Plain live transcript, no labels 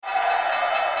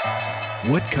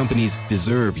What companies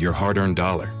deserve your hard-earned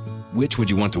dollar? Which would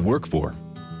you want to work for?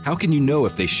 How can you know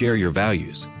if they share your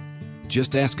values?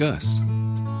 Just ask us.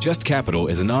 Just Capital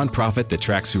is a nonprofit that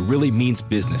tracks who really means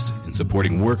business in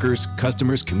supporting workers,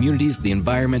 customers, communities, the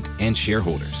environment, and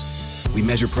shareholders. We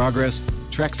measure progress,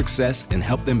 track success, and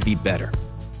help them be better.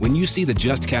 When you see the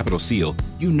Just Capital seal,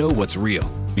 you know what's real,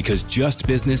 because just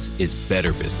business is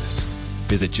better business.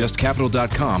 Visit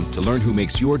justcapital.com to learn who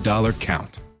makes your dollar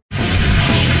count.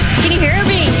 Can you hear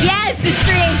me? Yes, it's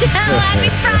 3HL. Happy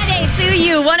Friday to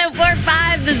you.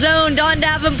 104.5 The Zone. Dawn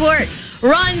Davenport,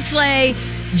 Ron Slay,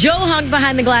 Joe Hunk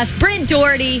behind the glass. Brent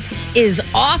Doherty is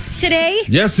off today.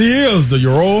 Yes, he is, the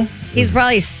Euro. He's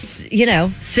probably,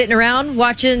 sitting around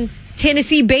watching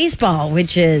Tennessee baseball,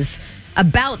 which is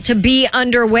about to be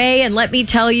underway. And let me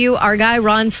tell you, our guy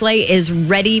Ron Slay is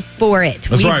ready for it.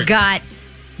 That's right. We've got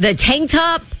the tank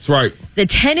top. That's right. The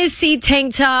Tennessee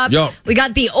tank top. Yep. We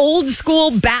got the old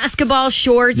school basketball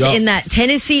shorts in that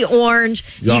Tennessee orange.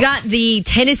 Yep. You got the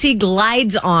Tennessee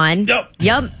glides on.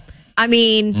 Yep. I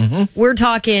mean, we're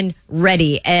talking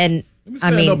ready. And Let me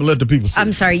stand up and let the people see.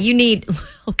 I'm sorry, you need,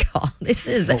 that's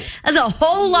a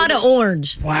whole lot of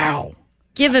orange. Wow.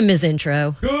 Give him his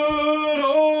intro. Good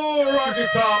old Rocket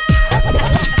Top.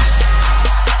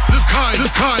 This kind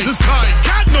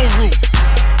got no room.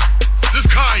 This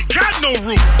kind got no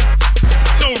room.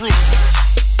 No room.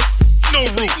 No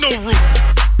room. No room.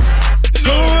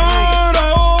 Good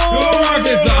old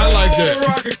Rocket Top. I like that.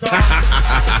 Rocket Top.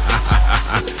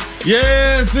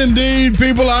 Yes, indeed,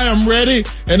 people. I am ready.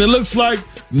 And it looks like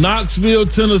Knoxville,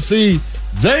 Tennessee,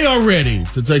 they are ready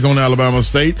to take on Alabama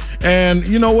State. And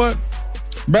you know what,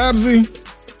 Babsy?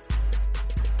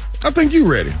 I think you're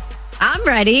ready. I'm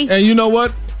ready. And you know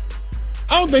what?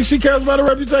 I don't think she cares about her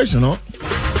reputation, huh?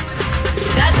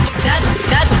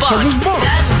 That's bunk. Because it's bunk.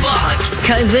 That's bunk.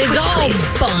 Because it's all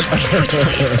bunk.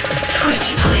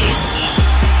 Twitch, please.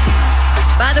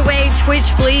 By the way, Twitch,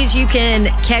 please. You can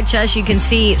catch us. You can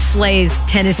see Slay's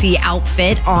Tennessee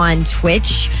outfit on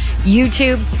Twitch,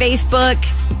 YouTube, Facebook.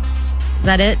 Is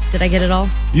that it? Did I get it all?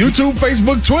 YouTube,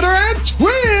 Facebook, Twitter, and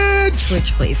Twitch.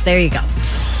 Twitch, please. There you go.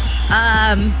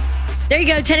 There you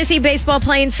go. Tennessee baseball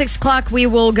playing 6 o'clock. We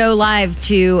will go live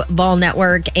to Ball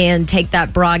Network and take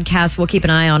that broadcast. We'll keep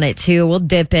an eye on it, too. We'll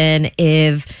dip in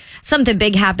if something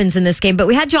big happens in this game. But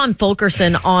we had John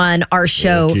Fulkerson on our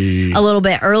show a little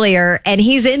bit earlier, and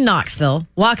he's in Knoxville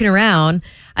walking around.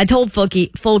 I told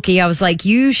Fulky, I was like,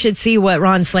 you should see what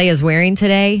Ron Slay is wearing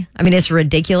today. I mean, it's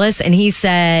ridiculous. And he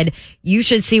said, you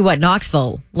should see what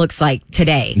Knoxville looks like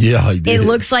today. Yeah, I did. It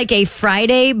looks like a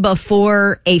Friday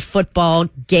before a football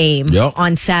game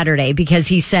on Saturday, because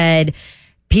he said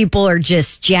people are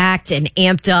just jacked and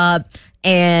amped up,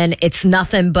 and it's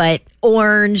nothing but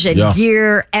orange and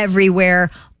gear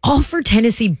everywhere. All for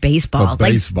Tennessee baseball. For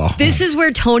baseball. This is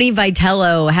where Tony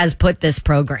Vitello has put this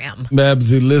program.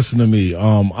 Babsy, listen to me.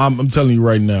 I'm telling you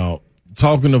right now,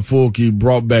 talking to Fulky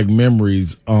brought back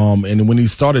memories. And when he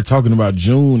started talking about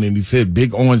June and he said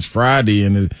Big Orange Friday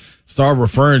and it started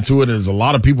referring to it as a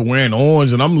lot of people wearing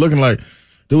orange, and I'm looking like,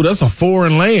 dude, that's a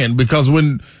foreign land, because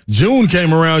when June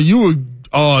came around, you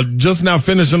were just now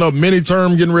finishing up mini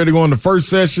term, getting ready to go in the first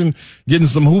session, getting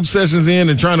some hoop sessions in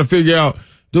and trying to figure out,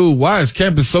 dude, why is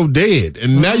campus so dead?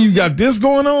 And now you got this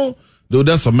going on? Dude,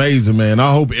 that's amazing, man.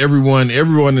 I hope everyone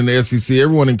in the SEC,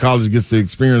 everyone in college gets to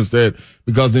experience that,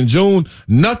 because in June,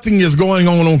 nothing is going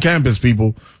on campus,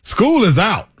 people. School is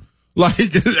out. Like,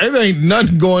 it ain't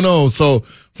nothing going on. So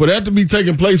for that to be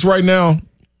taking place right now,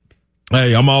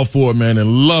 hey, I'm all for it, man,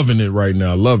 and loving it right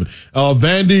now. Loving it.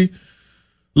 Vandy,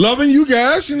 loving you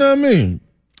guys, you know what I mean?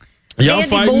 Y'all Vandy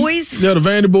fighting. boys? Yeah, the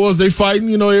Vandy boys, they fighting.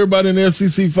 You know, everybody in the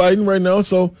SEC fighting right now.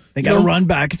 So they got to run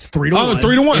back. It's 3-1. Oh,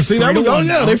 3-1. It's See, there we go.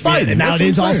 Yeah, they fighting. And now it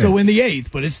is also in the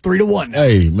 8th, but it's 3-1.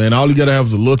 Hey, man, all you got to have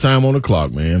is a little time on the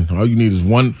clock, man. All you need is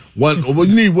one. Well,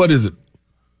 you need, what is it?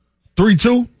 3-2?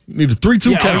 You need a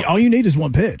 3-2 count. All you need is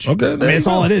one pitch. Okay. That's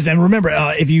all it is. And remember,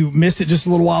 if you missed it just a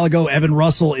little while ago, Evan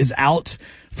Russell is out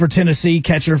for Tennessee,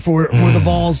 catcher for the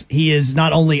Vols. He is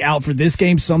not only out for this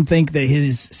game, some think that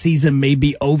his season may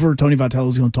be over. Tony Vitello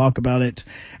is going to talk about it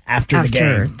after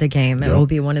the game. It will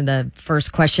be one of the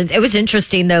first questions. It was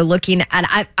interesting, though, looking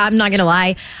at, I'm not going to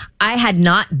lie, I had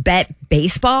not bet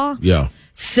baseball. Yeah.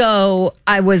 So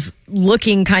I was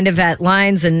looking kind of at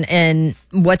lines and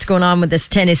what's going on with this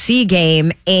Tennessee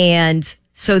game. And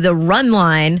so the run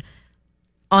line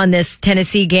on this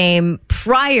Tennessee game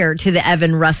prior to the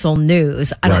Evan Russell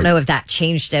news, I don't know if that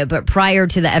changed it, but prior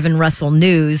to the Evan Russell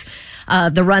news,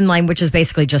 the run line, which is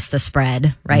basically just the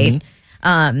spread, right?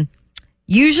 Mm-hmm.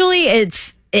 Usually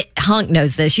Hunk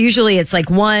knows this. Usually it's like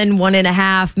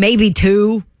 1.5, maybe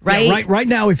 2. right? Yeah, right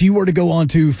now, if you were to go on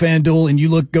to FanDuel and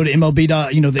you go to MLB,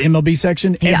 the MLB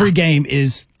section, every game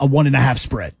is a 1.5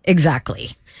 spread.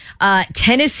 Exactly.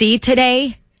 Tennessee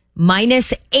today,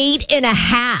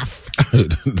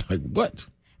 -8.5. Like what?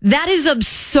 That is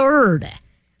absurd.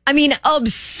 I mean,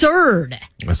 absurd.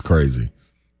 That's crazy.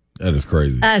 That is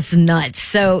crazy. That's nuts.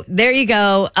 So there you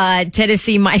go.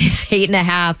 Tennessee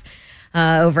 -8.5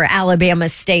 over Alabama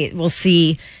State. We'll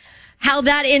see how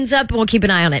that ends up, and we'll keep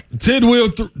an eye on it. Tidwell,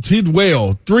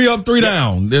 3 up, 3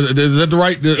 down. Is that the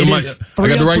right? It is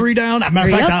 3 up, 3 down. As a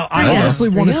matter of fact, I honestly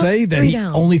want to say that he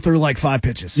only threw like 5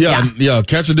 pitches. Yeah.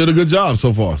 Catcher did a good job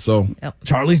so far. So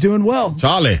Charlie's doing well.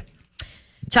 Charlie.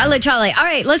 All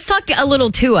right, let's talk a little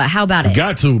Tua. How about it?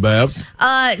 Got to, Babs.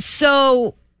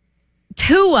 So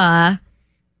Tua,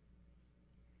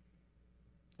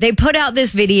 they put out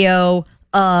this video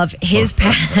of his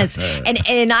pass,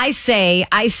 and I say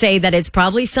that it's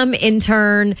probably some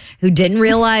intern who didn't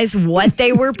realize what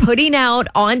they were putting out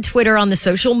on Twitter on the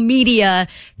social media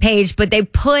page, but they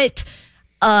put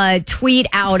a tweet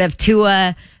out of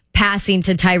Tua passing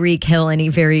to Tyreek Hill, and he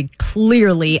very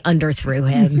clearly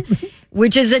underthrew him.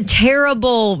 Which is a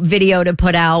terrible video to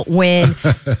put out when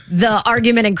the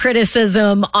argument and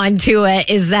criticism on Tua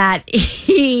is that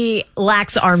he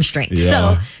lacks arm strength. Yeah.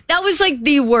 So that was like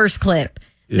the worst clip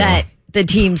that the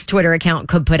team's Twitter account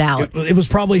could put out. It was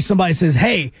probably somebody says,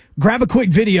 "Hey, grab a quick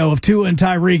video of Tua and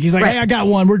Tyreek." He's like, "Hey, I got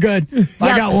one. We're good.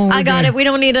 I got one. I got it. We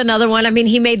don't need another one." I mean,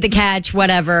 he made the catch.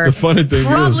 Whatever. The funny thing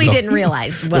probably is, didn't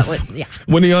realize what was. Yeah.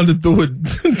 When he underthrew it,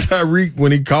 Tyreek,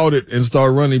 when he caught it and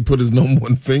started running, he put his number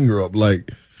 1 finger up,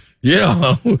 like,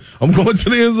 "Yeah, I'm going to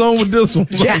the end zone with this one."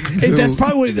 Like, that's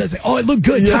probably what he does. Oh, it looked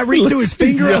good. Tyreek threw his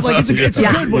finger up. Like it's a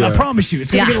good one. I promise you,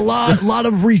 it's going to get a lot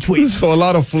of retweets. So a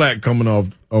lot of flack coming off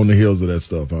on the heels of that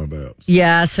stuff, huh, Babs?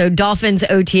 Yeah, so Dolphins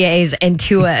OTAs and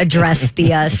Tua addressed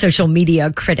the social media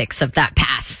critics of that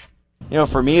pass.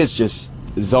 For me, it's just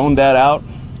zone that out.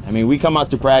 I mean, we come out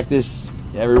to practice.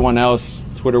 Everyone else,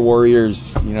 Twitter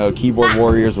warriors, keyboard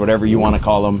warriors, whatever you want to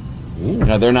call them,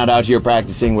 they're not out here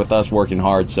practicing with us working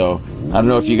hard. So I don't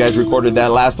know if you guys recorded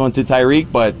that last one to Tyreek,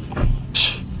 but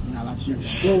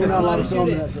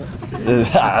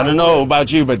I don't know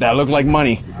about you, but that looked like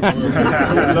money.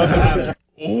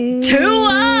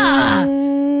 Tua!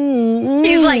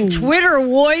 He's like, Twitter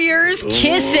warriors,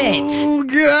 kiss it.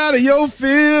 Get out of your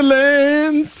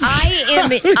feelings.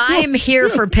 I am here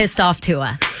for pissed off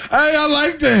Tua. Hey, I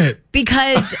like that.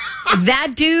 Because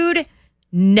that dude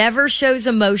never shows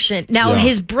emotion. Now,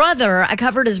 his brother, I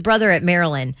covered his brother at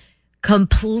Maryland,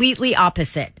 completely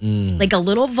opposite. Like a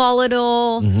little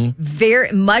volatile,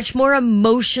 very much more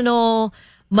emotional,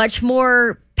 much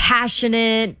more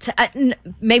passionate.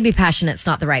 Maybe passionate's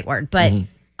not the right word, but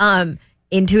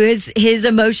into his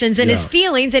emotions and his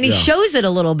feelings, and he shows it a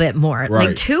little bit more. Right.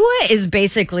 Like Tua is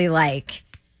basically like,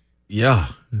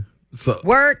 so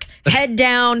work, head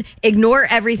down, ignore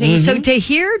everything. So to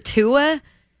hear Tua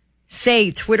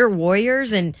say Twitter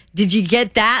warriors, and did you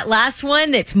get that last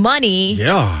one? That's money.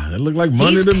 Yeah, it looked like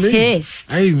money He's to me.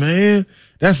 Pissed. Hey, man,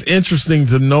 that's interesting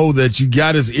to know that you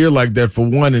got his ear like that, for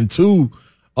one. And two,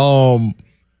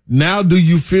 now do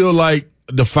you feel like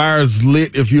the fire's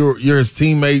lit if you're his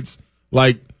teammates?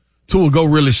 Like, Tua, go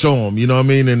really show him, you know what I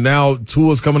mean? And now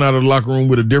Tua's coming out of the locker room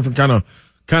with a different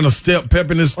kind of step,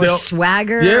 pep in his step. Or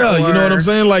swagger. Yeah, you know what I'm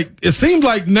saying? Like, it seems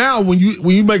like now when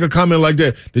you make a comment like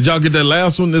that, did y'all get that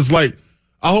last one? It's like,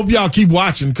 I hope y'all keep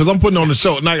watching because I'm putting on the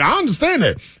show. Like, I understand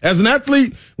that. As an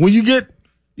athlete, when you get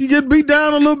beat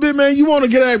down a little bit, man, you want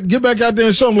to get back out there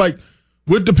and show them, like,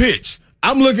 with the pitch.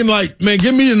 I'm looking like, man,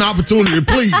 give me an opportunity,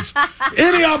 please.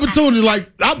 Any opportunity. Like,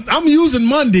 I'm using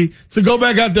Monday to go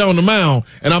back out there on the mound,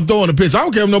 and I'm throwing a pitch. I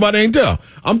don't care if nobody ain't there.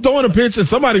 I'm throwing a pitch, and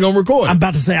somebody going to record it. I'm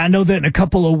about to say, I know that in a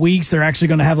couple of weeks, they're actually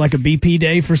going to have like a BP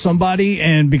day for somebody,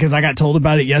 and because I got told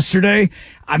about it yesterday,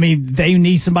 I mean, they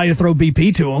need somebody to throw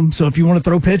BP to them. So if you want to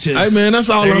throw pitches. Hey, man,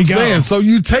 that's all I'm saying. So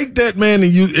you take that, man,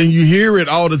 and you hear it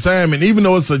all the time, and even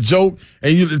though it's a joke,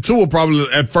 and Tua probably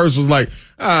at first was like,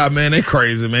 man, they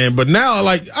crazy, man. But now,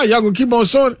 like, y'all gonna keep on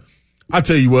showing it? I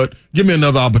tell you what, give me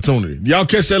another opportunity. Y'all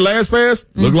catch that last pass?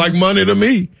 Look like money to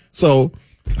me. So,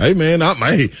 hey, man, I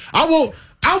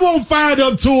won't fire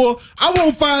up Tua. I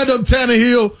won't fire up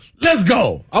Tannehill. Let's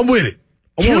go. I'm with it.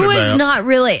 Tua's not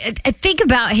really. Think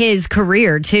about his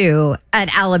career too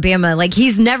at Alabama. Like,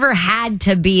 he's never had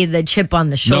to be the chip on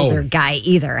the shoulder guy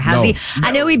either, has he? No.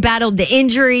 I know he battled the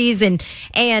injuries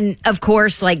and of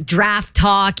course, like, draft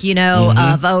talk,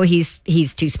 of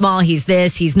he's too small, he's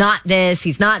this, he's not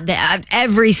that.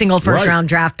 Every single first round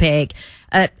draft pick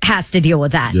has to deal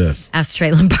with that. Yes, ask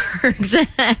Traylon Burks.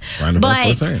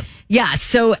 But yeah,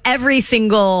 so every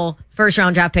single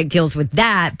first-round draft pick deals with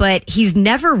that, but he's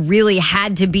never really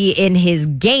had to be in his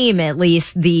game, at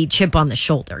least the chip on the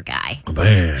shoulder guy.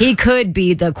 Man. He could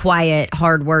be the quiet,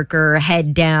 hard worker,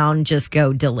 head down, just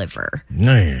go deliver.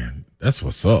 Man, that's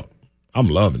what's up. I'm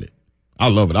loving it. I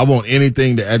love it. I want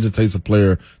anything that agitates a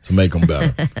player to make them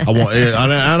better.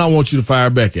 I want you to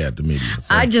fire back at the media.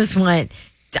 So.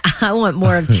 I want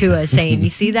more of Tua saying, you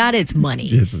see that? It's money.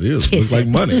 Yes, it is. It's like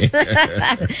money.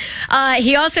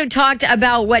 He also talked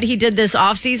about what he did this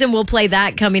offseason. We'll play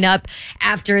that coming up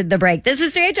after the break. This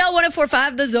is CHL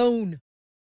 104.5 The Zone.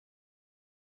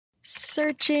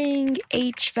 Searching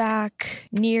HVAC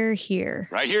near here.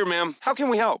 Right here, ma'am. How can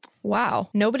we help?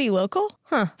 Wow, nobody local?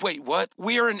 Huh. Wait, what?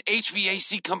 We are an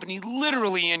HVAC company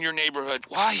literally in your neighborhood.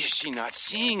 Why is she not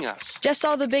seeing us? Just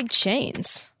all the big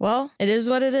chains. Well, it is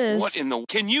what it is. What in the...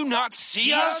 Can you not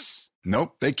see us?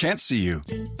 Nope, they can't see you.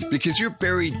 Because you're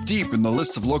buried deep in the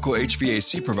list of local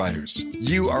HVAC providers.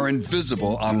 You are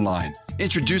invisible online.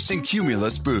 Introducing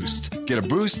Cumulus Boost. Get a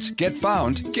boost, get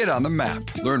found, get on the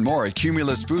map. Learn more at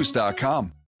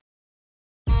cumulusboost.com.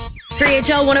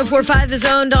 3HL 104.5 The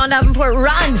Zone, Dawn Davenport,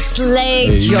 Ron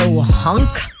Slay, Joe Hunk.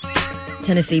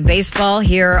 Tennessee baseball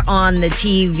here on the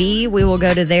TV. We will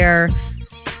go to their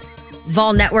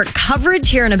Vol Network coverage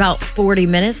here in about 40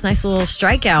 minutes. Nice little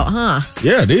strikeout, huh?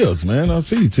 Yeah, it is, man. I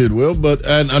see you, Tidwell. But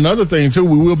and another thing, too,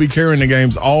 we will be carrying the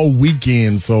games all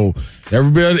weekend. So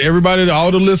everybody,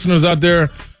 all the listeners out there,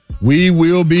 we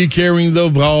will be carrying the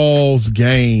Vols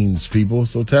games, people.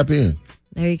 So tap in.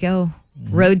 There you go.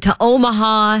 Road to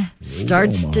Omaha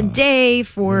starts today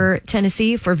for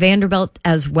Tennessee, for Vanderbilt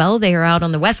as well. They are out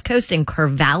on the West Coast in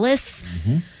Corvallis.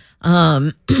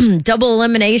 Double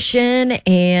elimination,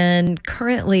 and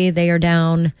currently they are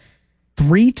down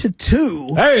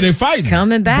 3-2. Hey, they fighting.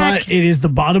 Coming back. But it is the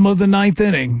bottom of the ninth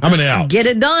inning. How many outs? Get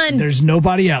it done. There's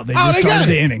nobody out. They just started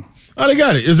the inning. Oh, they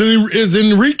got it. Is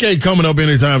Enrique coming up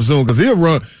anytime soon? Because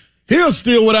he'll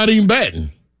steal without even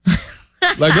batting.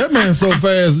 Like, that man's so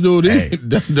fast, dude.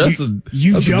 That's a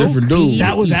different dude.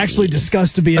 That was actually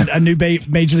discussed to be a new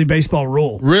Major League Baseball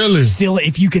rule. Really?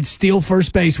 If you could steal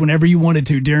first base whenever you wanted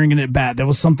to during an at-bat. That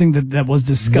was something that was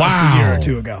discussed a year or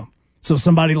two ago. So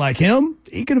somebody like him,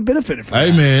 he could have benefited from that.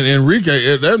 Hey, man,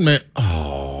 Enrique, that man,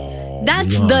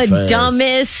 that's the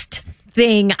dumbest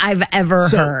thing I've ever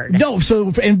heard. No, and the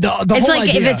it's whole like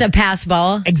idea, if it's a pass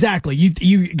ball. Exactly.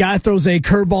 You guy throws a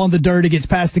curveball in the dirt, it gets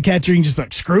past the catcher, and you just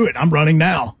like, screw it, I'm running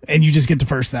now. And you just get to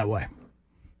first that way.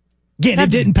 Again,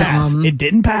 That's it didn't pass. dumb. It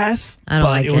didn't pass,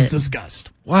 but it was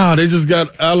discussed. Wow, they just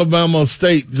got Alabama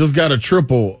State just got a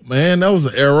triple. Man, that was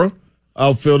an error.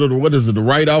 Outfielder, what is it, the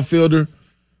right outfielder?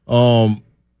 This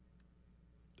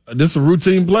is a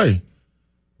routine play.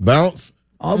 Bounce.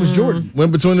 Oh, it was Jordan.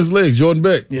 Went between his legs. Jordan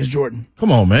Beck. Yes, Jordan.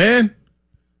 Come on, man.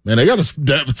 Man, they got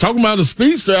talking about a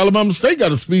speedster. Alabama State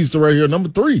got a speedster right here, number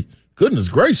 3. Goodness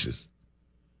gracious.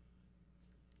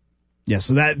 Yeah,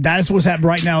 so that's what's happening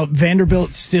right now. Vanderbilt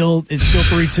it's still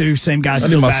 3-2. Same guy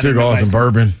still my batting. cigars and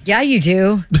bourbon. Yeah, you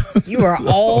do. You are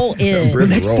all in. The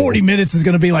next 40 minutes is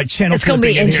going to be like channel It's going to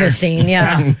be flipping in here. interesting,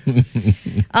 yeah.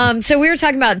 So we were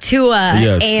talking about Tua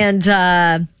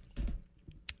and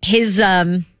his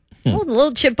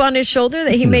little chip on his shoulder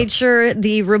that he made sure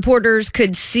the reporters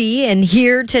could see and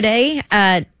hear today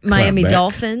at Miami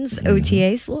Dolphins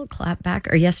OTAs. A little clap back,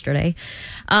 or yesterday.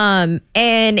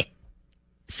 And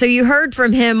so you heard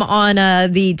from him on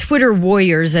the Twitter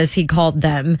warriors, as he called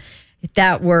them,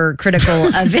 that were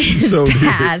critical of his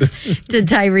pass to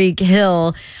Tyreek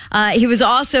Hill. He was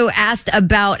also asked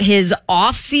about his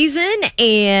offseason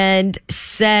and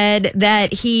said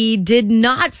that he did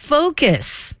not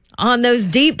focus on those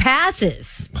deep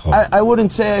passes. I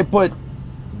wouldn't say I put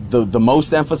the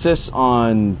most emphasis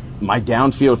on my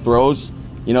downfield throws,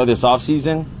 this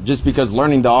offseason, just because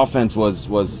learning the offense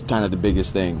was kind of the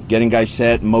biggest thing. Getting guys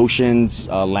set, motions,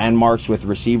 landmarks with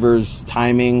receivers,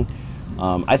 timing.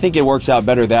 I think it works out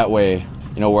better that way,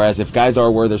 whereas if guys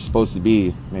are where they're supposed to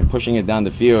be, pushing it down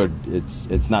the field,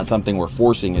 it's not something we're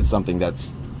forcing, it's something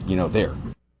that's, there.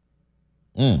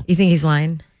 You think he's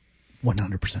lying?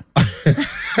 100%. You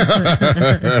have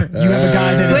a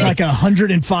guy that is like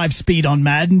 105 speed on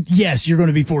Madden. Yes, you're going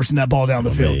to be forcing that ball down the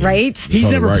field. Right?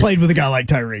 He's never played with a guy like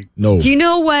Tyreek. No. Do you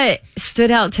know what stood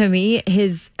out to me?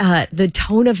 His the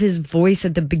tone of his voice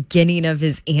at the beginning of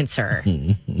his answer.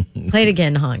 Play it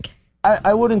again, Honk.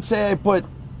 I wouldn't say I put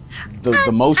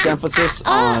the most emphasis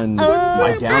on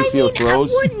my downfield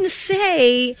throws. I wouldn't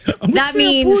say that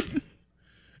means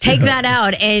take that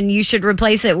out and you should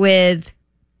replace it with,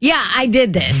 yeah, I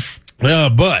did this.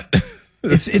 But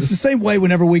It's the same way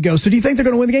whenever we go. So do you think they're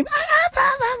going to win the game?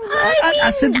 I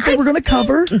said that they were going to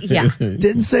cover. Yeah.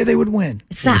 Didn't say they would win.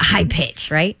 It's that high pitch,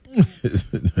 right?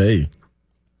 Hey.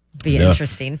 Be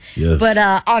interesting. Yes. But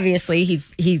obviously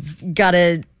he's got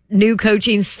a new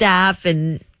coaching staff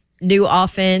and new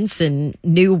offense and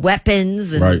new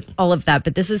weapons and all of that.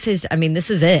 But this is this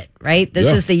is it, right?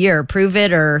 This is the year. Prove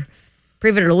it or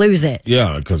lose it.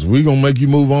 Yeah, because we're going to make you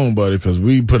move on, buddy, because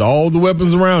we put all the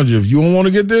weapons around you. If you don't want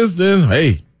to get this, then,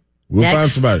 hey, we'll find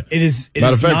somebody.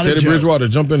 Matter of fact, Teddy Bridgewater,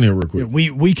 jump in here real quick.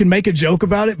 Yeah, we can make a joke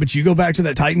about it, but you go back to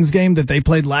that Titans game that they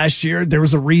played last year, there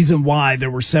was a reason why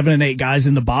there were 7 and 8 guys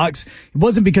in the box. It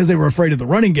wasn't because they were afraid of the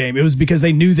running game. It was because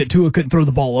they knew that Tua couldn't throw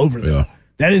the ball over them.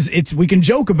 Yeah. We can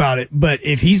joke about it, but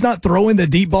if he's not throwing the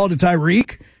deep ball to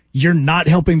Tyreek, you're not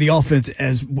helping the offense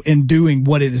in doing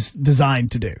what it is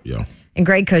designed to do. Yeah. And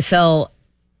Greg Cosell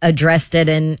addressed it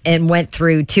and went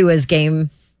through Tua's game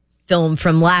film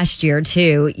from last year,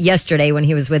 too, yesterday when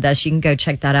he was with us. You can go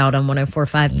check that out on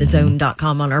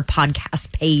 1045thezone.com on our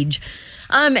podcast page.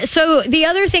 So the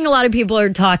other thing a lot of people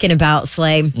are talking about,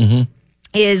 Slay,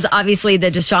 is obviously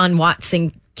the Deshaun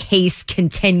Watson case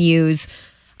continues,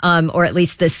 or at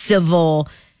least the civil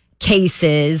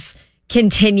cases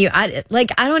continue. I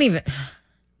don't even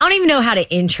know how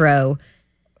to intro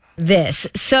this.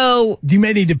 So you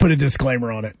may need to put a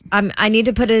disclaimer on it. I need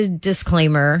to put a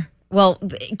disclaimer. Well,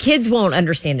 kids won't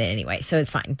understand it anyway, so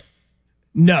it's fine.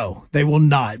 No, they will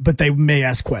not, but they may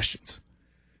ask questions.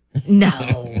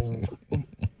 No.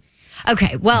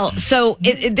 Okay, well, so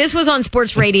this was on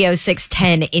Sports Radio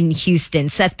 610 in Houston.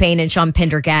 Seth Payne and Sean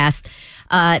Pendergast,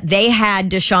 they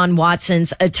had Deshaun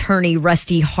Watson's attorney,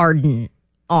 Rusty Hardin,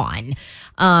 on.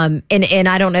 And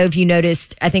I don't know if you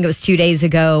noticed, I think it was 2 days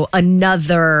ago,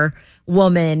 another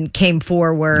woman came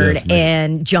forward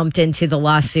and jumped into the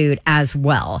lawsuit as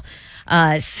well.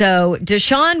 So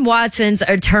Deshaun Watson's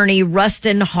attorney,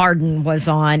 Rustin Hardin, was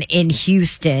on in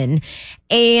Houston,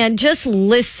 and just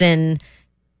listen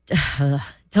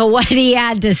to what he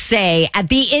had to say at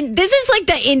the end. This is like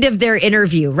the end of their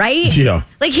interview, right? Yeah.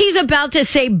 Like he's about to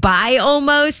say bye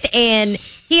almost, and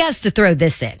he has to throw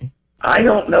this in. I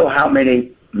don't know how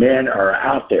many men are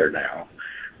out there now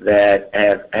that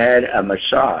have had a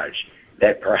massage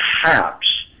that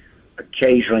perhaps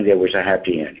occasionally there was a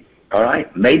happy ending. All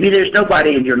right? Maybe there's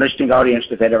nobody in your listening audience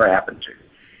that ever happened to.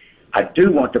 I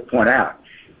do want to point out,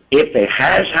 if it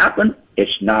has happened,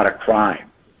 it's not a crime.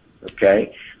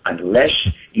 Okay? Unless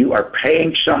you are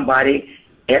paying somebody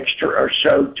extra or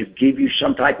so to give you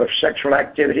some type of sexual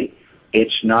activity,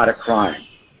 it's not a crime.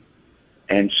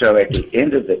 And so at the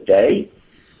end of the day,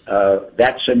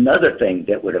 that's another thing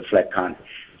that would affect conduct.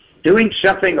 Doing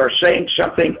something or saying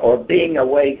something or being a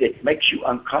way that makes you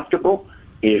uncomfortable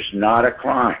is not a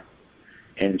crime.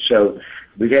 And so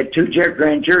we've had 2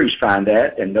 grand juries find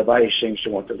that, and nobody seems to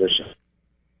want to listen.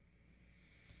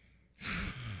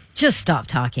 Just stop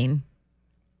talking.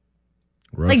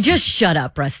 Rusty. Like, just shut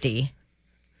up, Rusty.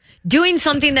 Doing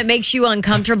something that makes you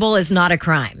uncomfortable is not a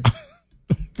crime.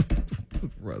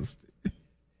 Rusty.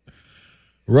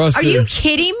 Are you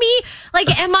kidding me?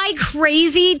 Like, am I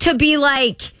crazy to be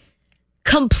like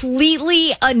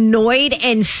completely annoyed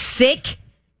and sick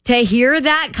to hear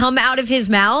that come out of his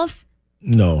mouth?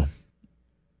 No.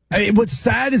 I mean, what's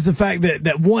sad is the fact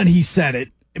that one, he said it,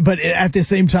 but at the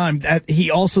same time, that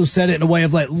he also said it in a way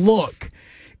of like, look,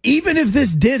 even if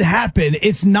this did happen,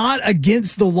 it's not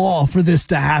against the law for this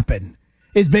to happen.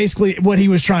 Is basically what he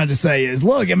was trying to say is,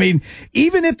 look, I mean,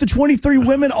 even if the 23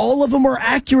 women, all of them are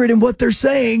accurate in what they're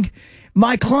saying,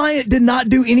 my client did not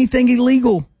do anything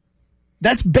illegal.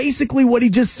 That's basically what he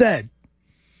just said.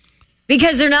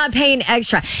 Because they're not paying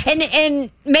extra.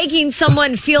 And making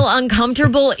someone feel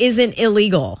uncomfortable isn't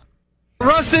illegal.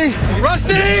 Rusty!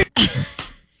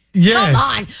 Yes. Come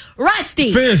on,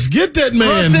 Rusty. Fish, get that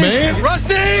man, man.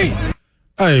 Rusty!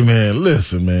 Hey, man,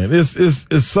 listen, man. It's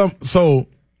some so.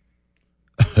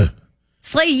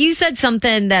 Slay, you said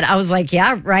something that I was like,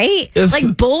 yeah, right? It's,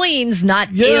 like bullying's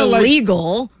not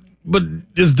illegal. But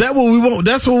is that what we want?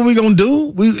 That's what we're going to do?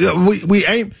 We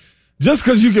ain't. Just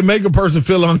because you can make a person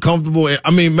feel uncomfortable,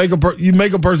 I mean, you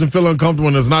make a person feel uncomfortable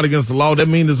and it's not against the law, that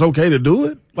means it's okay to do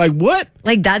it? Like what?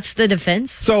 Like that's the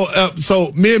defense?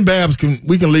 So me and Babs can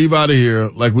leave out of here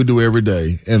like we do every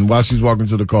day, and while she's walking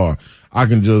to the car, I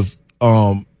can just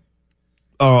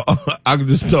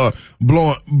start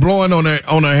blowing on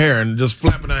her hair and just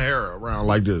flapping her hair around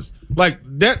like this. Like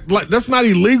that's not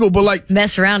illegal, but like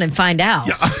mess around and find out.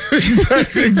 Yeah,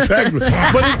 exactly.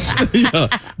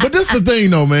 But this is the thing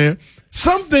though, man.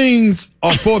 Some things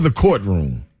are for the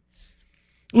courtroom.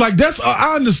 Like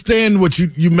I understand what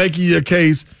you making your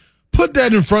case, Put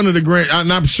that in front of the grand,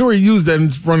 and I'm sure he used that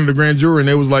in front of the grand jury, and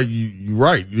they was like, "You're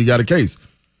right, you got a case."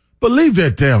 But leave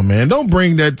that there, man. Don't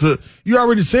bring that to. You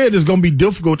already said it's going to be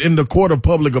difficult in the court of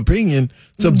public opinion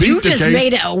to beat the case. You just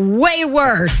made it way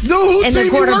worse. No, who in team the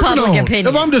court you of working public on?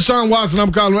 opinion. If I'm Deshaun Watson,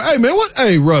 I'm calling. Hey, man, what?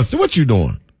 Hey, Rusty, what you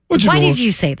doing? What you Why doing? did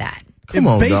you say that? Come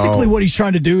on, basically, dog. what he's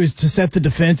trying to do is to set the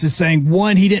defense as saying,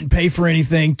 one, he didn't pay for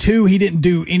anything. Two, he didn't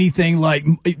do anything like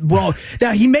wrong.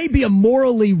 Now, he may be a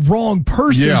morally wrong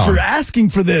person for asking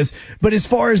for this, but as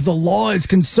far as the law is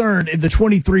concerned, the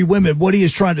 23 women, what he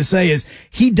is trying to say is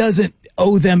he doesn't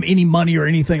owe them any money or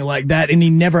anything like that, and he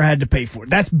never had to pay for it.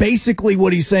 That's basically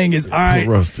what he's saying is, all right,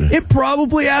 Rusty. it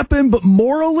probably happened, but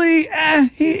morally,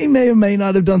 he may or may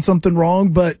not have done something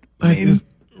wrong, but I mean,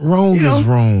 wrong is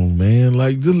wrong, man.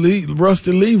 Like, just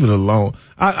Rusty, leave it alone.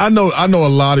 I know a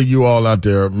lot of you all out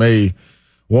there may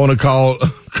want to call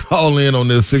in on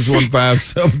this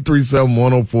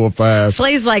 615-737-1045.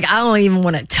 Slay's like, I don't even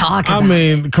want to talk about I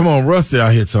mean, come on, Rusty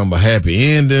out here talking about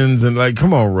happy endings and like,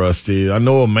 come on, Rusty. I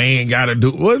know a man got to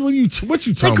do what you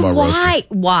talking about, Rusty?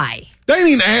 Why? They didn't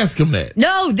even ask him that.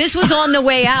 No, this was on the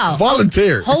way out.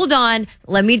 Voluntary. Hold on.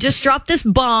 Let me just drop this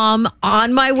bomb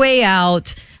on my way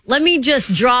out. Let me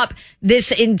just drop this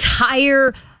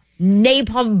entire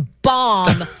napalm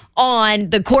bomb on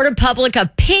the court of public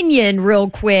opinion real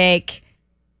quick.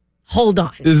 Hold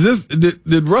on. Is this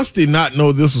did Rusty not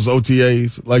know this was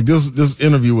OTAs? Like this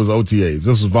interview was OTAs.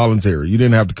 This was voluntary. You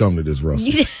didn't have to come to this,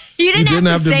 Rusty. You didn't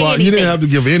have to say anything. You didn't have to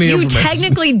give any information. You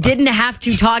technically didn't have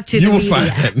to talk to the media. You were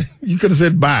fine. You could have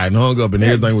said bye and hung up and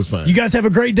everything was fine. You guys have a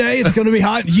great day. It's going to be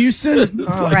hot in Houston.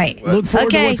 Right. Look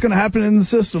forward to what's going to happen in the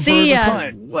system for the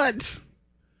client. What?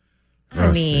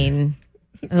 I mean,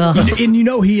 and you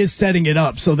know he is setting it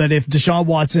up so that if Deshaun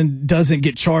Watson doesn't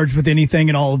get charged with anything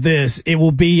in all of this, it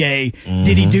will be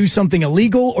did he do something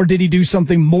illegal or did he do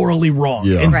something morally wrong?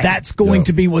 Yeah. And Right. that's going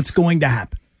to be what's going to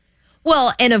happen.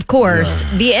 well, and of course,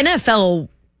 the NFL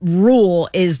rule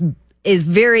is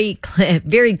very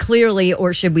clearly,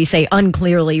 or should we say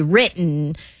unclearly,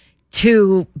 written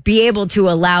to be able to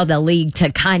allow the league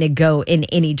to kind of go in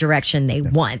any direction they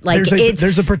want. Like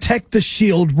there's a protect the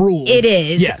shield rule. It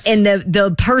is. Yes. And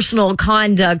the personal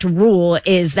conduct rule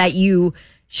is that you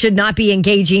should not be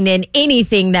engaging in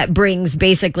anything that brings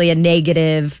basically a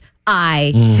negative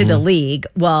eye to the league.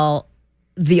 Well,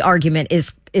 the argument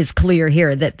is clear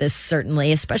here that this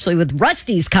certainly, especially with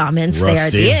Rusty's comments there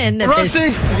at the end, that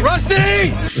Rusty!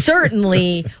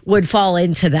 certainly would fall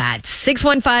into that.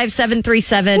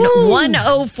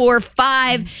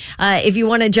 615-737-1045. If you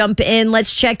want to jump in,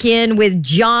 let's check in with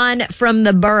John from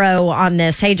the borough on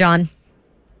this. Hey, John.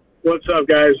 What's up,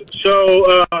 guys?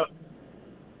 So,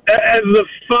 as the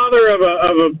father of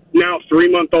a now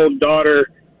 3-month-old daughter,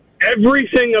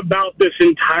 everything about this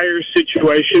entire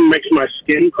situation makes my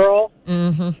skin crawl.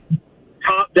 Mm-hmm.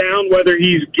 Top down, whether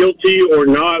he's guilty or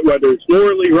not, whether it's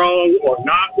morally wrong or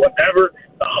not, whatever,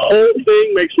 the whole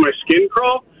thing makes my skin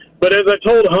crawl. But as I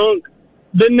told Hunk,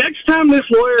 the next time this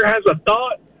lawyer has a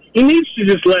thought, he needs to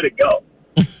just let it go.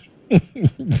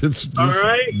 That's all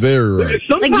right? Very right.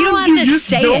 Sometimes Like, you don't have to just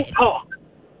say don't it. Talk.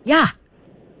 Yeah.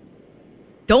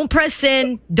 Don't press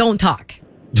send. Don't talk.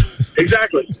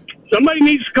 Exactly. Somebody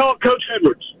needs to call Coach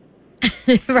Edwards.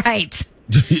 Right.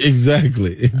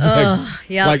 Exactly.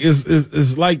 Yeah. Like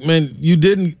it's like, man, you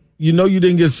didn't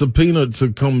get subpoenaed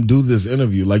to come do this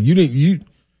interview. Like dude,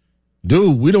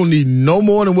 we don't need no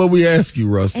more than what we ask you,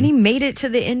 Rusty. And he made it to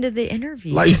the end of the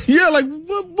interview. Like,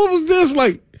 what was this?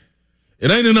 Like, it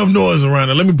ain't enough noise around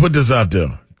it. Let me put this out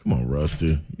there. Come on,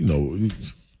 Rusty.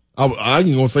 I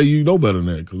ain't gonna say you know better than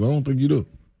that because I don't think you do.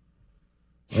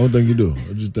 I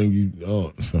just think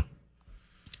you.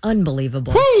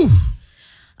 Unbelievable. Woo!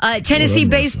 Tennessee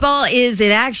baseball is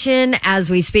in action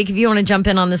as we speak. If you want to jump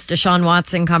in on this Deshaun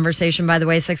Watson conversation, by the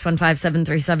way,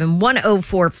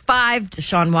 615-737-1045.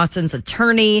 Deshaun Watson's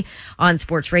attorney on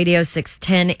Sports Radio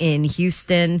 610 in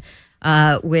Houston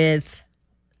with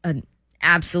an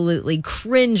absolutely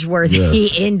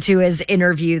cringeworthy into his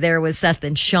interview there with Seth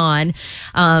and Sean.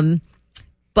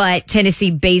 But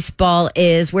Tennessee baseball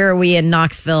is, where are we in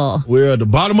Knoxville? We're at the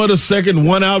bottom of the second,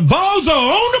 one out. Vols are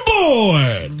on the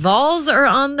board. Vols are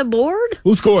on the board?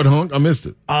 Who scored, Hunk? I missed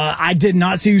it. I did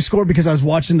not see who scored because I was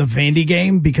watching the Vandy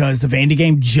game because the Vandy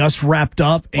game just wrapped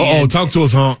up. And talk to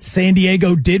us, Hunk. San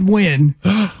Diego did win.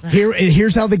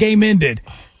 Here's how the game ended.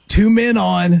 2 men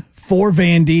on for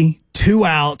Vandy, 2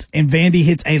 out, and Vandy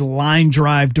hits a line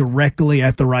drive directly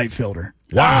at the right fielder.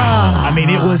 Wow. I mean,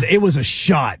 it was a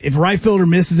shot. If right fielder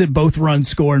misses it, both runs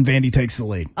score and Vandy takes the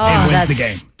lead and wins the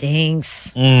game.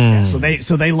 stinks. Yeah, so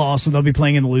they lost, so they'll be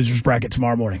playing in the losers bracket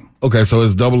tomorrow morning. Okay, so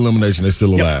it's double elimination. They're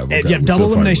still alive. Okay, Yep, double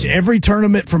elimination. Every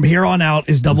tournament from here on out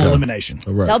is double elimination.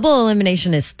 All right. Double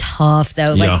elimination is tough,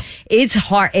 though. Yeah. Like, it's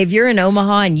hard. If you're in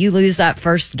Omaha and you lose that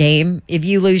first game, if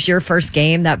you lose your first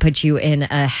game, that puts you in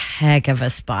a heck of a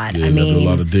spot. Yeah, I you gotta mean, do a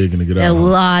lot of digging to get out. a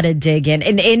lot of digging.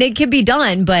 And it can be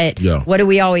done, but what do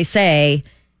we always say?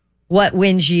 What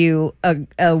wins you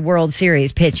a World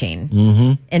Series? Pitching.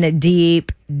 Mm-hmm. In a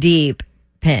deep, deep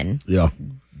pen. Yeah.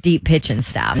 Deep pitching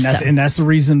staff. And that's the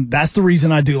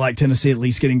reason I do like Tennessee at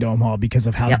least getting to Omaha, because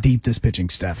of how deep this pitching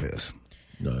staff is.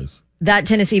 Nice. That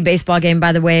Tennessee baseball game,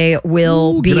 by the way,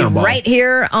 will be right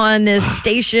here on this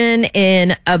station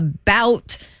in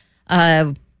about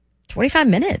 25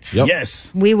 minutes. Yep.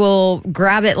 Yes. We will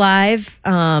grab it live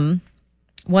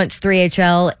once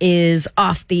 3HL is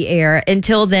off the air.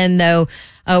 Until then, though,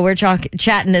 we're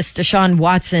chatting this Deshaun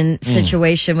Watson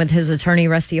situation with his attorney,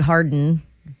 Rusty Hardin.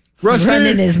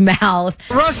 Running his mouth.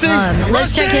 Rusty!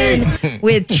 Let's check in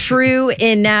with True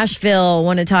in Nashville.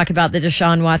 Want to talk about the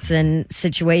Deshaun Watson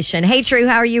situation. Hey, True,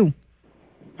 how are you?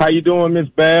 How you doing, Miss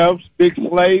Babs? Big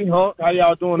Slay, huh? How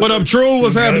y'all doing? What up, True?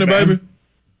 What's happening, baby?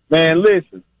 Man,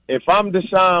 listen. If I'm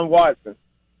Deshaun Watson,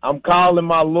 I'm calling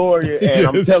my lawyer and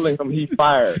I'm telling him he's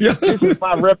fired. This is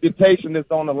my reputation that's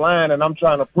on the line, and I'm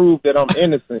trying to prove that I'm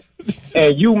innocent.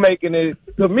 And you making it,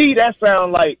 to me, that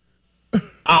sounds like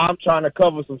I'm trying to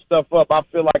cover some stuff up. I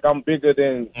feel like I'm bigger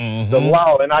than the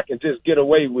law and I can just get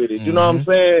away with it. You know what I'm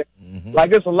saying? Like,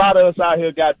 there's a lot of us out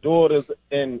here got daughters,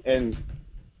 and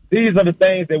these are the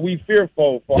things that we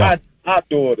fearful for our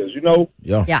daughters, you know?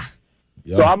 Yeah.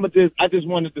 So I just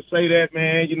wanted to say that,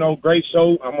 man. You know, great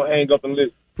show. I'm gonna hang up and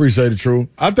listen. Appreciate it, True.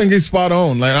 I think it's spot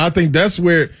on. Like, I think that's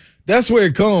where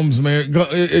it comes, man.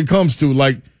 It comes to,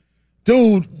 like,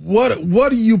 dude,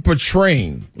 what are you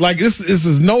portraying? Like, this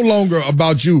is no longer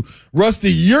about you,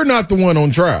 Rusty. You're not the one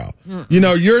on trial. You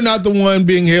know, you're not the one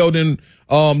being held in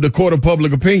the court of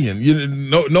public opinion.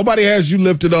 Nobody has you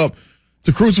lifted up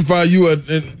to crucify you,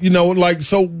 and you know, like,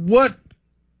 so what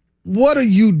are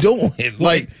you doing?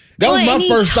 Like, that was my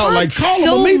first thought. Like,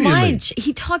 call him immediately.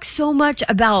 He talks so much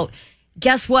about,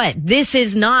 guess what? This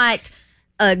is not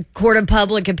a court of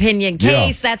public opinion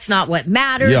case. That's not what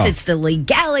matters. It's the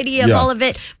legality of all of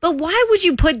it. But why would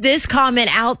you put this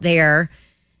comment out there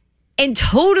and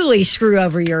totally screw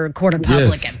over your court of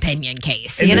public opinion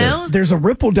case? And you know? There's a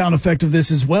ripple down effect of this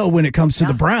as well when it comes to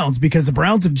the Browns, because the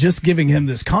Browns have just given him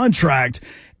this contract.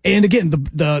 And again,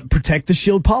 the protect the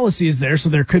shield policy is there, so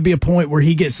there could be a point where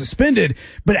he gets suspended.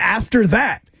 But after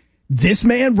that, this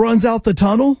man runs out the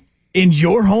tunnel in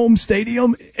your home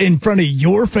stadium in front of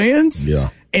your fans. Yeah.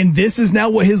 And this is now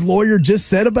what his lawyer just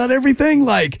said about everything.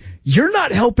 Like, you're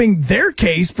not helping their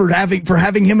case for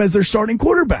having him as their starting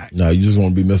quarterback. No, you just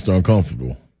want to be Mr.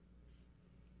 Uncomfortable.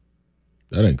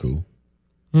 That ain't cool.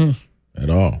 At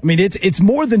all. I mean, it's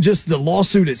more than just the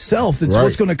lawsuit itself. It's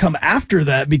what's going to come after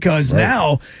that, because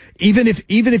now, even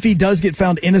if he does get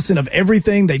found innocent of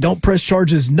everything, they don't press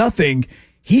charges, nothing,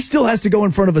 he still has to go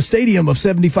in front of a stadium of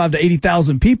 75 to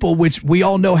 80,000 people, which we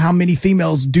all know how many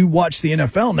females do watch the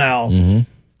NFL now.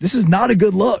 This is not a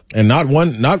good look. And not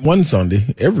one Sunday,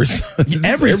 every Sunday.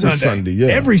 Every Sunday. Yeah.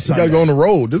 Every Sunday. You got to go on the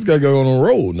road. This guy got to go on the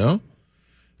road now.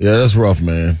 Yeah, that's rough,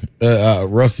 man.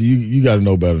 Rusty, you got to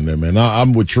know better than that, man.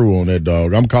 I'm with True on that,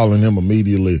 dog. I'm calling him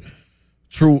immediately.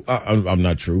 True, I'm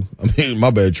not True. I mean,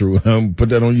 my bad, True. Put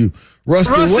that on you,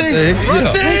 Rusty. What the heck?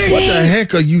 Rusty! Yeah. What the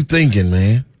heck are you thinking,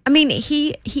 man? I mean,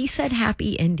 he said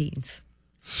happy endings.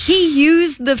 He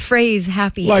used the phrase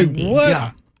happy Like endings. what?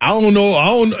 Yeah. I don't know.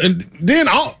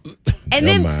 And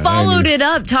then followed it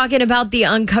up talking about the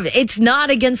uncomfortable. It's not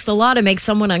against the law to make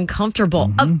someone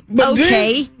uncomfortable.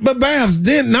 Okay. But Babs,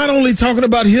 then not only talking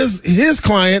about his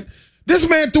client, this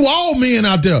man threw all men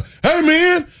out there. Hey,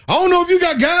 man, I don't know if you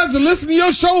got guys that listen to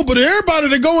your show, but everybody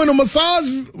that go in a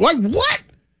massage, like, what?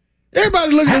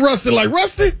 Everybody looks at Rusty like,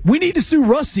 Rusty? We need to sue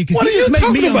Rusty because he just made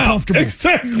me uncomfortable.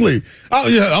 Exactly. Oh,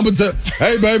 yeah, I'm going to tell,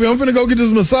 hey, baby, I'm finna go get this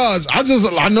massage. I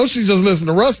know she just listened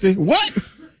to Rusty. What?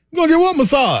 You gonna get what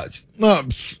massage? No,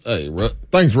 hey,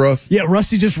 thanks, Russ. Yeah,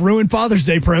 Rusty just ruined Father's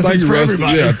Day presents for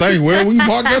everybody. Yeah, well, we can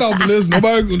mark that off the list.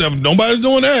 Nobody's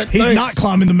doing that. He's not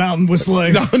climbing the mountain with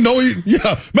Slay. No,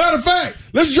 matter of fact,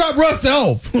 let's drop Rusty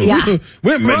off. Yeah.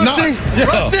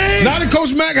 Not at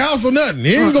Coach Mack house or nothing.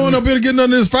 He ain't going up here to get none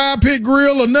of this 5-pit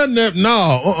grill or nothing.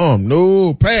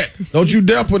 No, Pat, don't you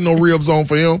dare put no ribs on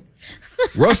for him.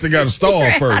 Rusty got to stall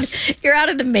first. You're out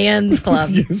of the man's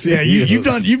club. You've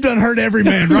done hurt every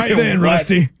man right then,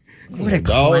 Rusty. What a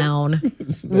clown.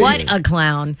 What a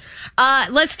clown.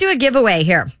 Let's do a giveaway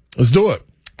here. Let's do it.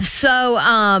 So,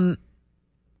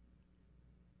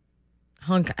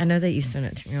 Hunk, I know that you sent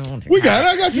it to me. I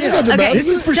got you. I got your Okay, back. This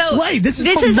is for Slay. This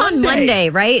is on Monday,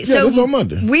 right? Yeah, this is on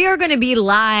Monday. We are going to be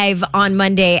live on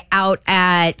Monday out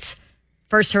at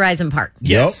First Horizon Park.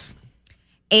 Yes.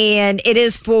 And it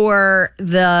is for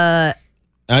the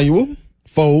annual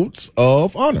Folds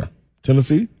of Honor.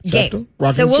 Tennessee chapter.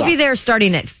 game. So we'll be there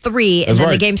starting at 3, and That's then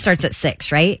right. the game starts at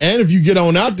 6, right? And if you get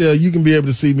on out there, you can be able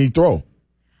to see me throw.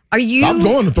 Are you? I'm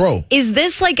going to throw. Is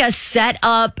this like a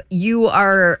setup? You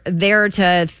are there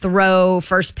to throw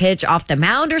first pitch off the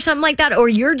mound or something like that, or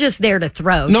you're just there to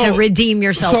throw to redeem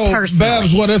yourself personally?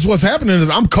 Babs, that's what's happening is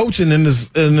I'm coaching in this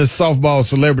softball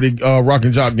celebrity rock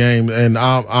and jock game, and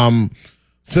I'm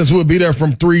since we'll be there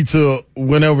from 3 to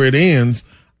whenever it ends.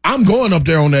 I'm going up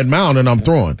there on that mound and I'm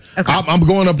throwing. Okay. I'm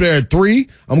going up there at 3.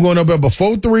 I'm going up there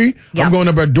before 3. Yep. I'm going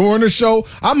up there during the show.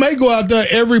 I may go out there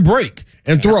every break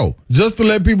and throw just to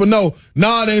let people know,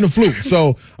 it ain't a fluke.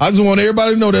 So I just want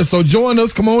everybody to know that. So join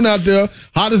us. Come on out there.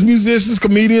 Hottest musicians,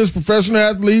 comedians, professional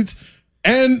athletes,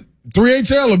 and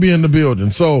 3HL will be in the building.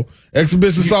 So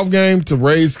exhibition soft game to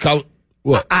raise college.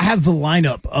 What? I have the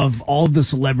lineup of all of the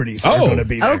celebrities that are going to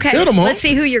be there. Okay, let's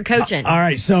see who you're coaching. All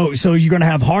right, so you're going to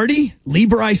have Hardy. Lee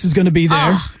Bryce is going to be there.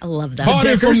 Oh, I love that.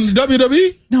 Hardy from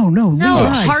WWE? No, Lee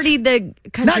Bryce. Hardy the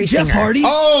country Not Jeff singer. Hardy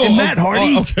and Matt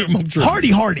Hardy. Okay, I'm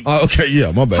tripping. Hardy. Okay,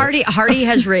 yeah, my bad. Hardy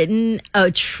has written a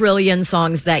trillion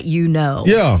songs that you know.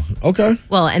 Yeah, okay.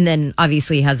 Well, and then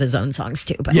obviously he has his own songs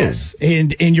too. But Yes,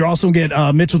 and you're also going to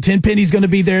get Mitchell Tenpenny's going to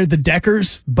be there. The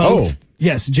Deckers, both. Oh.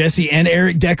 Yes, Jesse and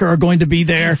Eric Decker are going to be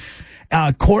there. Yes.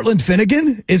 Cortland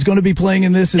Finnegan is going to be playing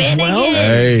in this as well.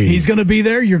 Hey. He's going to be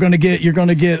there. You're going to get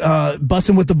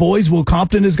Bussin' with the Boys. Will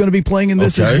Compton is going to be playing in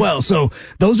this as well. So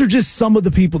those are just some of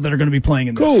the people that are going to be playing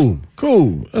in this.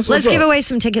 Cool. Let's give away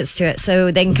some tickets to it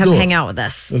so they can come hang out with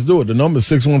us. Let's do it. The number is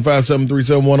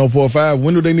 615-737-1045.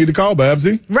 When do they need to call,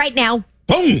 Babsy? Right now.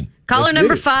 Boom. Caller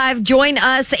number 5, join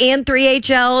us and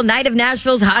 3HL, Night of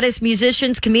Nashville's hottest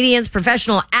musicians, comedians,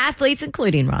 professional athletes,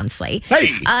 including Ron Slay,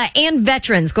 and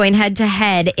veterans going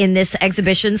head-to-head in this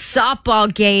exhibition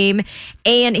softball game.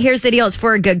 And here's the deal. It's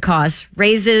for a good cause.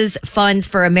 Raises funds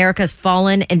for America's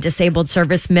fallen and disabled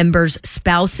service members,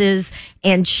 spouses,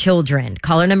 and children.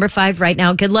 Caller number 5 right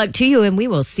now. Good luck to you, and we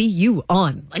will see you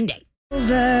on Monday.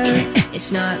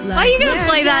 It's not like Why are you going to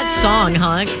play that song,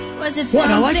 Hunk? What?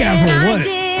 I like Avril. What?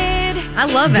 I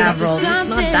love Avril. It's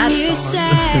not that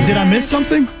song. Did I miss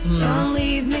something? Don't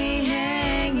leave me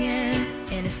hanging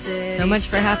in a city. So much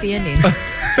for happy ending.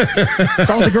 That's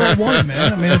all the girl wanted,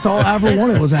 man. I mean, that's all Avril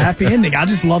wanted was a happy ending. I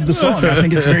just love the song. I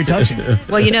think it's very touching.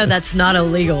 Well, that's not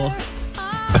illegal.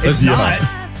 It's not.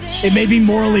 It may be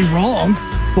morally wrong,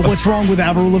 but what's wrong with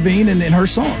Avril Lavigne and her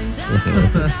song?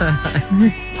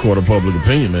 Court of public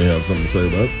opinion may have something to say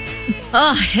about it.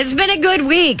 Oh, it's been a good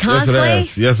week, huh, Slay?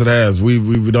 Yes, it has.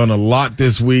 We've done a lot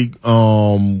this week.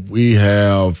 We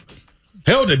have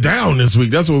held it down this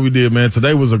week. That's what we did, man.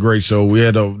 Today was a great show. We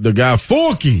had the guy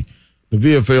Forky, the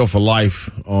VFL for life,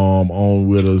 on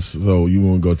with us. So you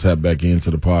want to go tap back into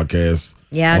the podcast.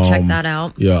 Yeah, check that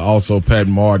out. Yeah. Also, Pat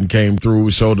Martin came through,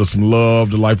 showed us some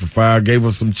love. The Life of Fire gave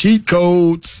us some cheat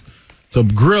codes to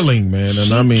grilling, man.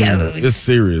 And I mean, it's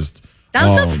serious. That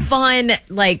was a fun,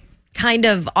 kind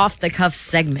of off the cuff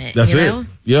segment. That's you know? it.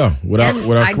 Yeah,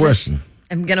 without question.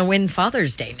 I'm gonna win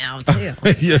Father's Day now too.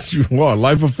 Yes, you are.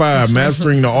 Life of Fire,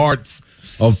 mastering the arts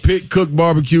of pit, cook,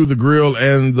 barbecue, the grill,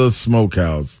 and the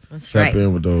smokehouse. That's Tap right.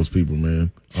 in with those people,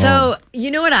 man. So you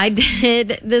know what I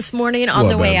did this morning on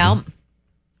the way out?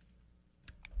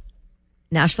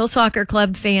 Nashville Soccer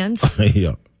Club fans,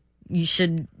 Yeah. you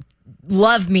should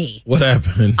love me. What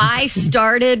happened? I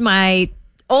started my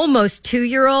almost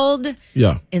 2-year-old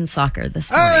in soccer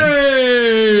this morning.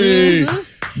 Hey!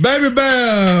 Baby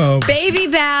Babs! Baby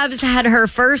Babs had her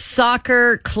first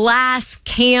soccer class,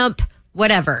 camp,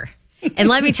 whatever. And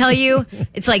let me tell you,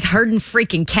 it's like herding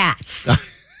freaking cats.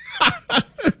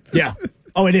 Yeah.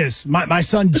 Oh, it is. My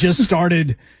son just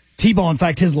started T-ball. In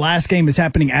fact, his last game is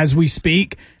happening as we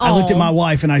speak. I looked at my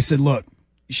wife and I said, look,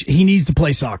 he needs to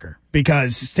play soccer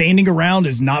because standing around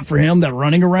is not for him. That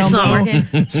running around, though.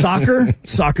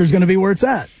 Soccer's going to be where it's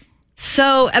at.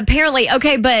 So apparently,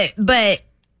 okay, but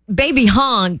baby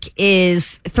Honk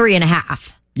is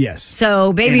 3.5. Yes.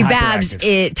 So baby And Babs, hyperactive.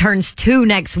 it turns 2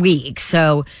 next week.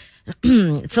 So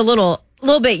it's a little a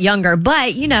little bit younger,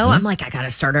 but I'm like, I got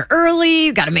to start her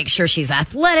early. Got to make sure she's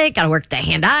athletic. Got to work the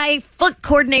hand-eye, foot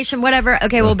coordination, whatever.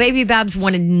 Okay, well, baby Babs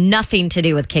wanted nothing to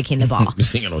do with kicking the ball.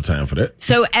 She ain't got no time for that.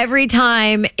 So every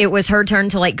time it was her turn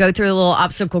to like go through a little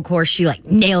obstacle course, she like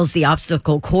nails the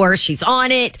obstacle course. She's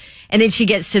on it, and then she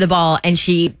gets to the ball and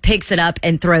she picks it up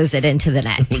and throws it into the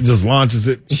net. Just launches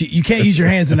it. You can't use your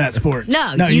hands in that sport.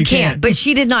 No, you can't. But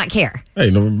she did not care. Hey,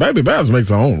 no, baby Babs makes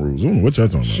her own rules. What y'all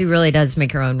talking about? She really does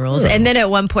make her own rules. And then at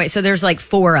one point, so there's like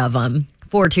 4 of them,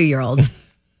 4 2-year-olds.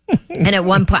 And at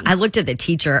one point, I looked at the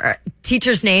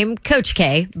teacher's name, Coach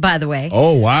K, by the way.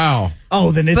 Oh, wow.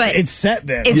 Oh, then it's set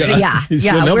then.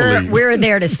 We're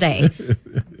there to stay.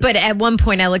 But at one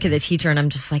point, I look at the teacher and I'm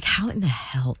just like, how in the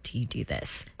hell do you do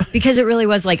this? Because it really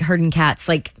was like herding cats.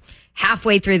 Like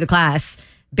halfway through the class,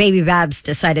 baby Babs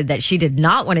decided that she did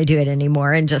not want to do it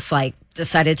anymore and just like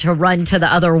decided to run to the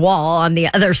other wall on the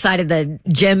other side of the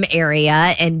gym area.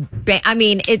 And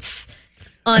it's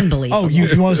unbelievable. Oh,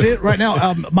 you want to see it right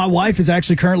now? My wife is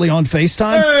actually currently on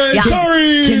FaceTime. Hey,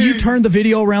 sorry. Can you turn the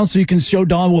video around so you can show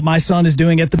Dawn what my son is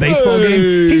doing at the baseball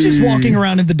game? He's just walking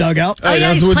around in the dugout. Hey,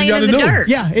 that's what you got to do. Dirt.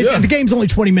 Yeah, the game's only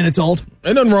 20 minutes old.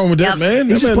 Ain't nothing wrong with that, man.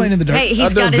 He's just playing in the dirt. Hey,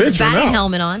 he's got his batting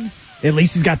helmet on. At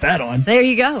least he's got that on. There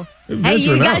you go. Hey,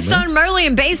 you guys saw him early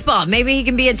in baseball. Maybe he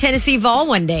can be a Tennessee Vol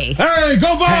one day. Hey,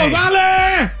 go Vols,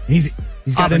 Ale! He's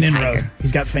got Auburn an inroad. Tiger.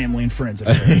 He's got family and friends.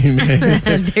 There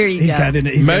you go.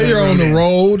 Mayor on the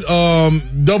road.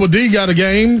 Double D got a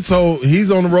game, so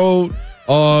he's on the road.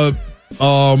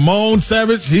 Moan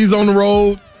Savage, he's on the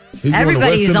road.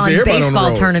 Everybody's on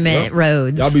baseball tournament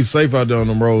roads. Y'all be safe out there on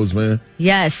them roads, man.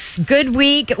 Yes. Good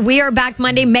week. We are back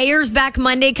Monday. Mayor's back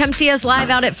Monday. Come see us live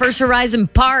out at First Horizon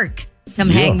Park. Come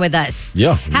hang with us.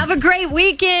 Yeah. Have a great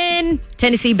weekend.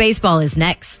 Tennessee baseball is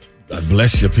next. God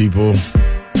bless you, people.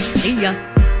 See ya.